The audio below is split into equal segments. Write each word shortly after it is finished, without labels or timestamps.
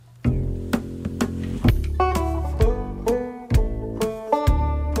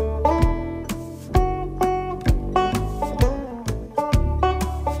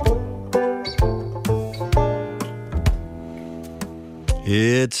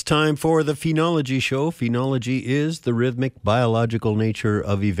It's time for the Phenology Show. Phenology is the rhythmic biological nature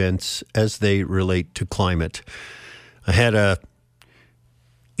of events as they relate to climate. I had a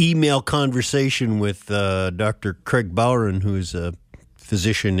email conversation with Dr. Craig Bowron, who's a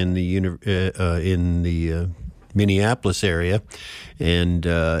physician in the Minneapolis area, and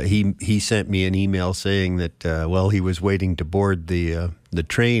he sent me an email saying that while he was waiting to board the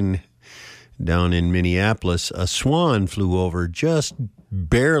train down in Minneapolis, a swan flew over just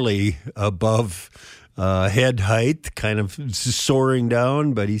barely above head height, kind of soaring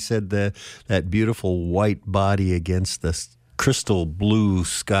down. But he said that beautiful white body against the crystal blue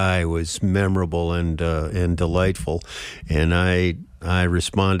sky was memorable and delightful. And I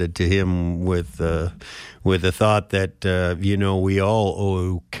responded to him with the thought that, we all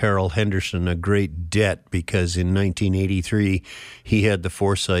owe Carol Henderson a great debt, because in 1983, he had the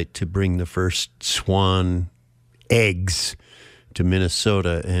foresight to bring the first swan eggs to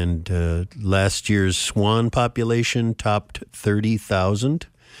Minnesota. And last year's swan population topped 30,000.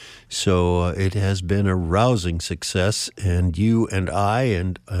 So it has been a rousing success. And you and I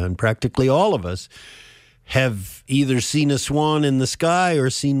and practically all of us have either seen a swan in the sky or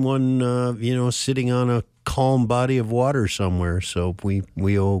seen one, sitting on a calm body of water somewhere. So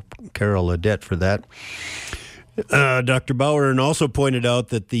we owe Carol a debt for that. Dr. Bowron also pointed out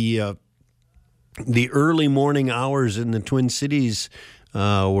that the early morning hours in the Twin Cities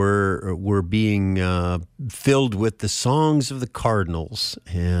were being filled with the songs of the Cardinals,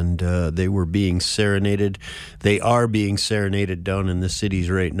 and they were being serenaded. They are being serenaded down in the cities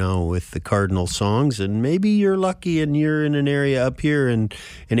right now with the Cardinal songs, and maybe you're lucky and you're in an area up here, and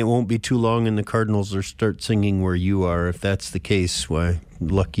it won't be too long and the Cardinals will start singing where you are. If that's the case, why,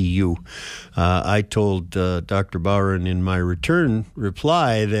 lucky you. I told Dr. Bowron in my return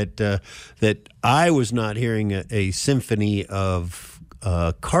reply that I was not hearing a symphony of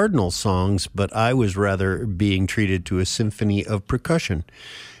Cardinal songs, but I was rather being treated to a symphony of percussion,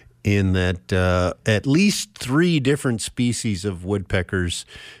 in that at least 3 different species of woodpeckers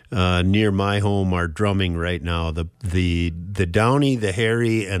near my home are drumming right now. The downy, the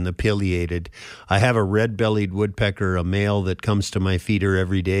hairy, and the pileated. I have a red-bellied woodpecker, a male, that comes to my feeder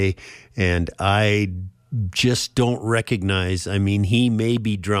every day, and I just don't recognize. I mean, he may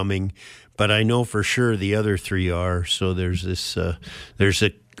be drumming, but I know for sure the other 3 are. So there's this, there's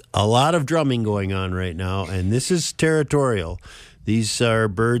a lot of drumming going on right now, and this is territorial. These are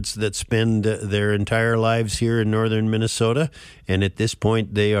birds that spend their entire lives here in northern Minnesota, and at this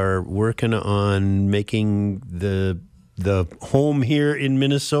point they are working on making the home here in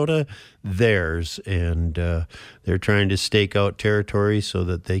Minnesota theirs, and they're trying to stake out territory so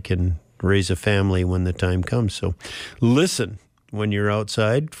that they can raise a family when the time comes. So listen when you're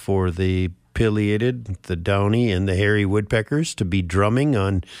outside for the pileated, the downy, and the hairy woodpeckers to be drumming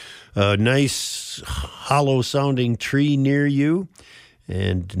on a nice hollow-sounding tree near you,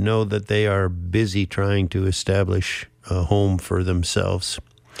 and know that they are busy trying to establish a home for themselves.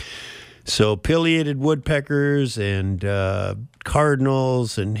 So pileated woodpeckers and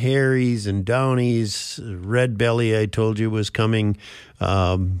cardinals and hairies and downies, red belly I told you was coming.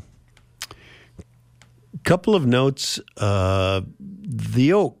 Couple of notes.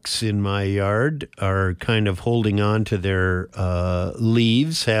 The oaks in my yard are kind of holding on to their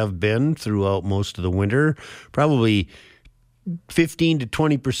leaves, have been throughout most of the winter. Probably 15 to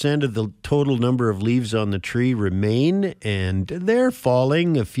 20% of the total number of leaves on the tree remain, and they're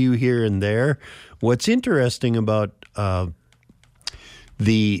falling, a few here and there. What's interesting about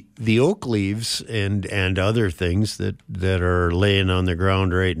the oak leaves and other things that are laying on the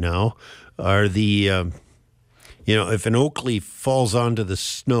ground right now are the if an oak leaf falls onto the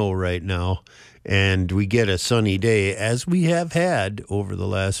snow right now and we get a sunny day, as we have had over the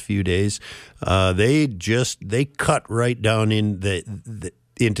last few days, they cut right down into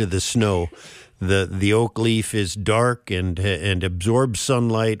the snow. The oak leaf is dark and absorbs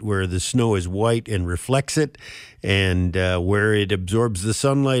sunlight, where the snow is white and reflects it. And where it absorbs the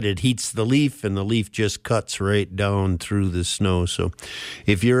sunlight, it heats the leaf, and the leaf just cuts right down through the snow. So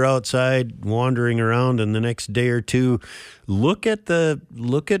if you're outside wandering around in the next day or two, look at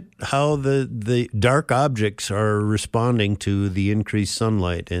how the dark objects are responding to the increased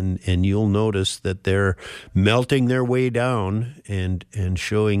sunlight, and you'll notice that they're melting their way down and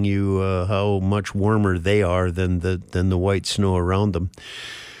showing you how much warmer they are than the white snow around them.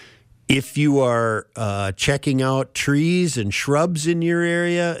 If you are checking out trees and shrubs in your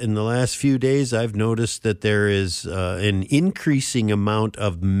area, in the last few days, I've noticed that there is an increasing amount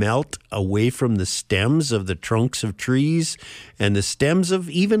of melt away from the stems of the trunks of trees and the stems of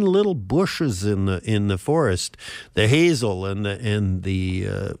even little bushes in the forest. The hazel and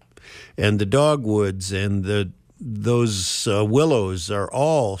the dogwoods and those willows are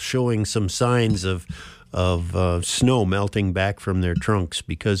all showing some signs of snow melting back from their trunks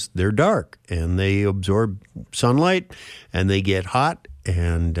because they're dark and they absorb sunlight and they get hot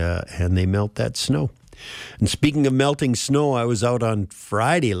and they melt that snow. And speaking of melting snow, I was out on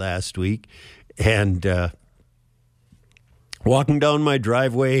Friday last week and walking down my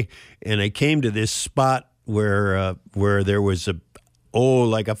driveway, and I came to this spot where there was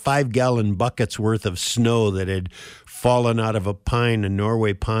like a 5-gallon bucket's worth of snow that had fallen out of a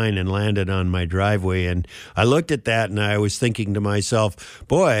Norway pine, and landed on my driveway. And I looked at that and I was thinking to myself,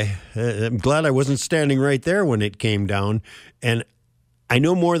 boy, I'm glad I wasn't standing right there when it came down. And I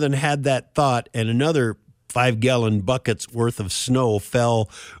no more than had that thought, and another 5-gallon bucket's worth of snow fell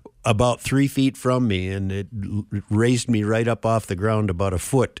about 3 feet from me, and it raised me right up off the ground about a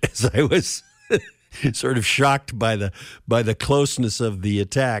foot as I was sort of shocked by the closeness of the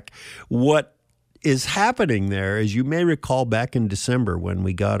attack. What is happening there, as you may recall, back in December when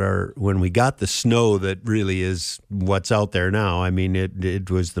we got the snow that really is what's out there now. I mean,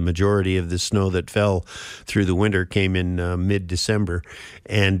 it was the majority of the snow that fell through the winter came in mid-December,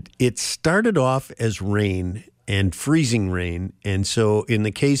 and it started off as rain and freezing rain. And so in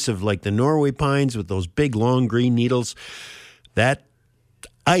the case of like the Norway pines with those big long green needles, that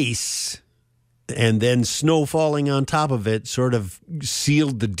ice and then snow falling on top of it sort of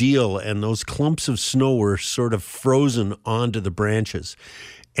sealed the deal, and those clumps of snow were sort of frozen onto the branches.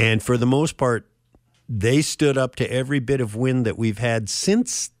 And for the most part, they stood up to every bit of wind that we've had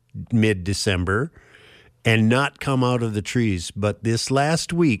since mid-December and not come out of the trees. But this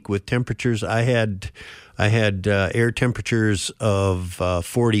last week with temperatures, I had air temperatures of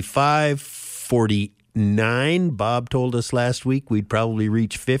 45, 49. Bob told us last week we'd probably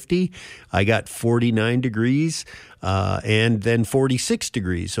reach 50. I got 49 degrees and then 46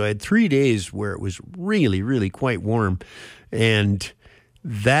 degrees. So I had 3 days where it was really, really quite warm. And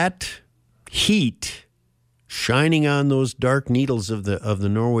that heat shining on those dark needles of the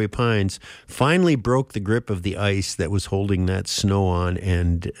Norway pines finally broke the grip of the ice that was holding that snow on.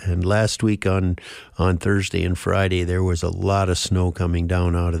 And last week on Thursday and Friday, there was a lot of snow coming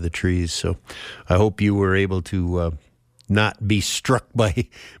down out of the trees. So I hope you were able to not be struck by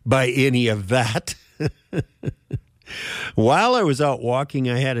any of that. While I was out walking,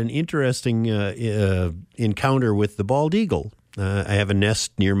 I had an interesting encounter with the bald eagle. I have a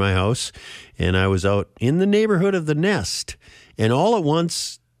nest near my house, and I was out in the neighborhood of the nest, and all at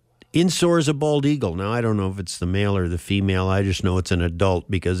once in soars a bald eagle. Now, I don't know if it's the male or the female. I just know it's an adult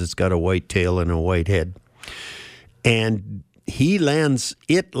because it's got a white tail and a white head. And it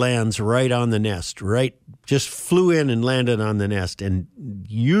lands right on the nest, just flew in and landed on the nest. And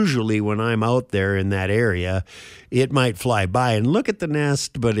usually when I'm out there in that area, it might fly by and look at the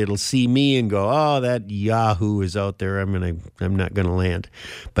nest, but it'll see me and go, oh, that Yahoo is out there. I'm not going to land.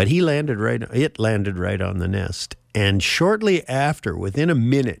 But it landed right on the nest. And shortly after, within a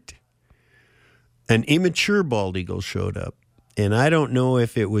minute, an immature bald eagle showed up. And I don't know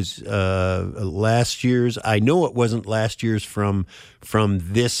if it was last year's. I know it wasn't last year's from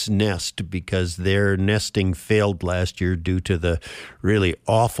this nest, because their nesting failed last year due to the really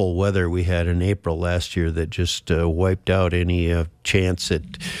awful weather we had in April last year that just wiped out any chance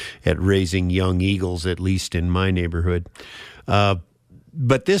at raising young eagles, at least in my neighborhood.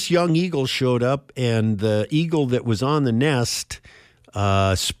 But this young eagle showed up, and the eagle that was on the nest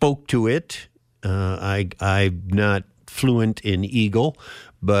spoke to it. I'm not fluent in eagle,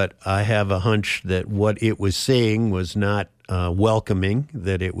 but I have a hunch that what it was saying was not welcoming,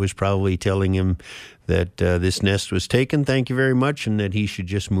 that it was probably telling him that this nest was taken, thank you very much, and that he should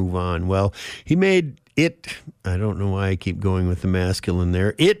just move on. Well, he made it, I don't know why I keep going with the masculine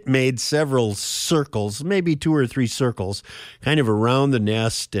there, it made several circles, maybe 2 or 3 circles, kind of around the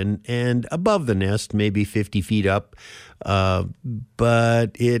nest and above the nest, maybe 50 feet up.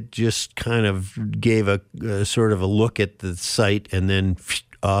 But it just kind of gave a sort of a look at the site, and then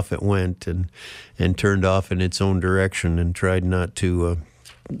off it went and turned off in its own direction and tried not to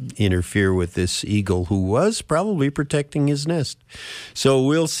interfere with this eagle who was probably protecting his nest. So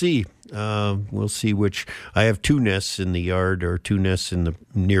we'll see. We'll see which. I have 2 nests in the yard, or 2 nests in the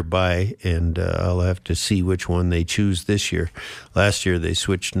nearby, and I'll have to see which one they choose this year. Last year they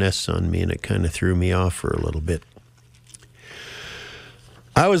switched nests on me, and it kind of threw me off for a little bit.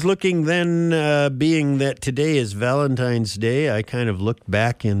 I was looking then, being that today is Valentine's Day, I kind of looked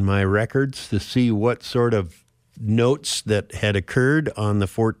back in my records to see what sort of notes that had occurred on the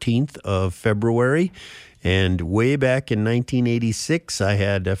 14th of February. And way back in 1986, I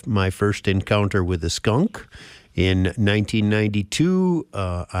had my first encounter with a skunk. In 1992,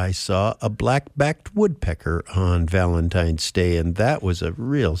 I saw a black-backed woodpecker on Valentine's Day, and that was a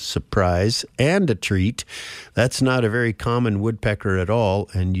real surprise and a treat. That's not a very common woodpecker at all,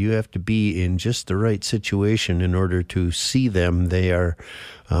 and you have to be in just the right situation in order to see them. They are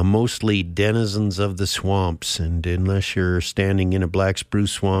mostly denizens of the swamps, and unless you're standing in a black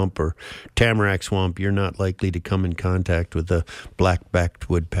spruce swamp or tamarack swamp, you're not likely to come in contact with a black-backed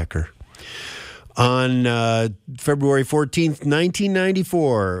woodpecker. On February 14th,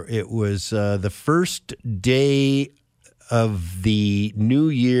 1994, it was the first day of the new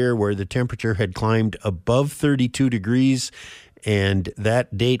year where the temperature had climbed above 32 degrees, and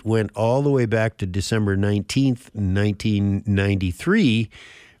that date went all the way back to December 19th, 1993,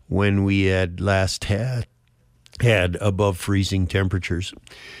 when we had last had above freezing temperatures.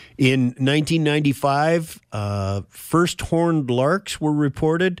 In 1995, first horned larks were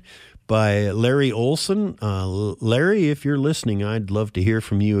reported by Larry Olson. Larry, if you're listening, I'd love to hear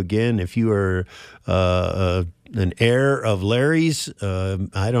from you again. If you are an heir of Larry's,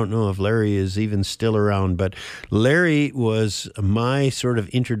 I don't know if Larry is even still around, but Larry was my sort of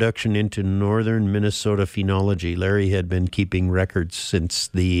introduction into northern Minnesota phenology. Larry had been keeping records since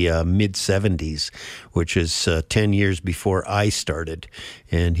the mid-'70s, which is 10 years before I started,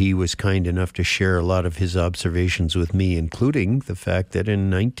 and he was kind enough to share a lot of his observations with me, including the fact that in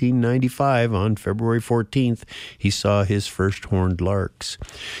 1995, on February 14th, he saw his first horned larks.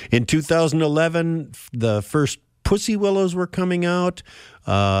 In 2011, the first pussy willows were coming out.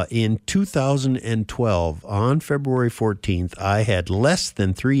 In 2012, on February 14th, I had less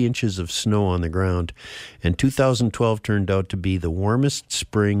than 3 inches of snow on the ground, and 2012 turned out to be the warmest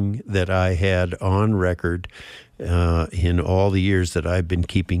spring that I had on record in all the years that I've been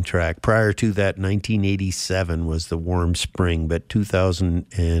keeping track. Prior to that, 1987 was the warm spring, but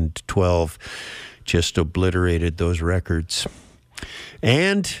 2012 just obliterated those records.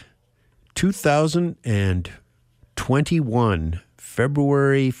 And 2021,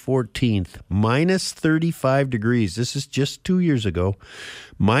 February 14th, minus 35 degrees. This is just 2 years ago.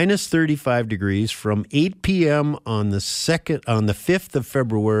 Minus 35 degrees from 8 p.m. on the 5th of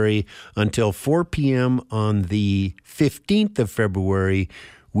February until 4 p.m. on the 15th of February.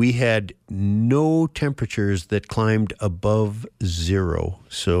 We had no temperatures that climbed above zero.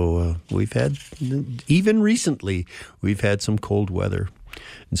 So we've had, even recently, we've had some cold weather.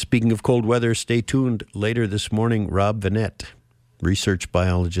 And speaking of cold weather, stay tuned. Later this morning, Rob Vanette, research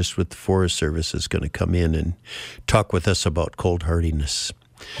biologist with the Forest Service, is going to come in and talk with us about cold hardiness.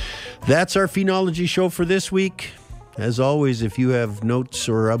 That's our Phenology Show for this week. As always, if you have notes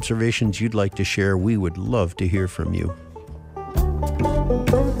or observations you'd like to share, we would love to hear from you.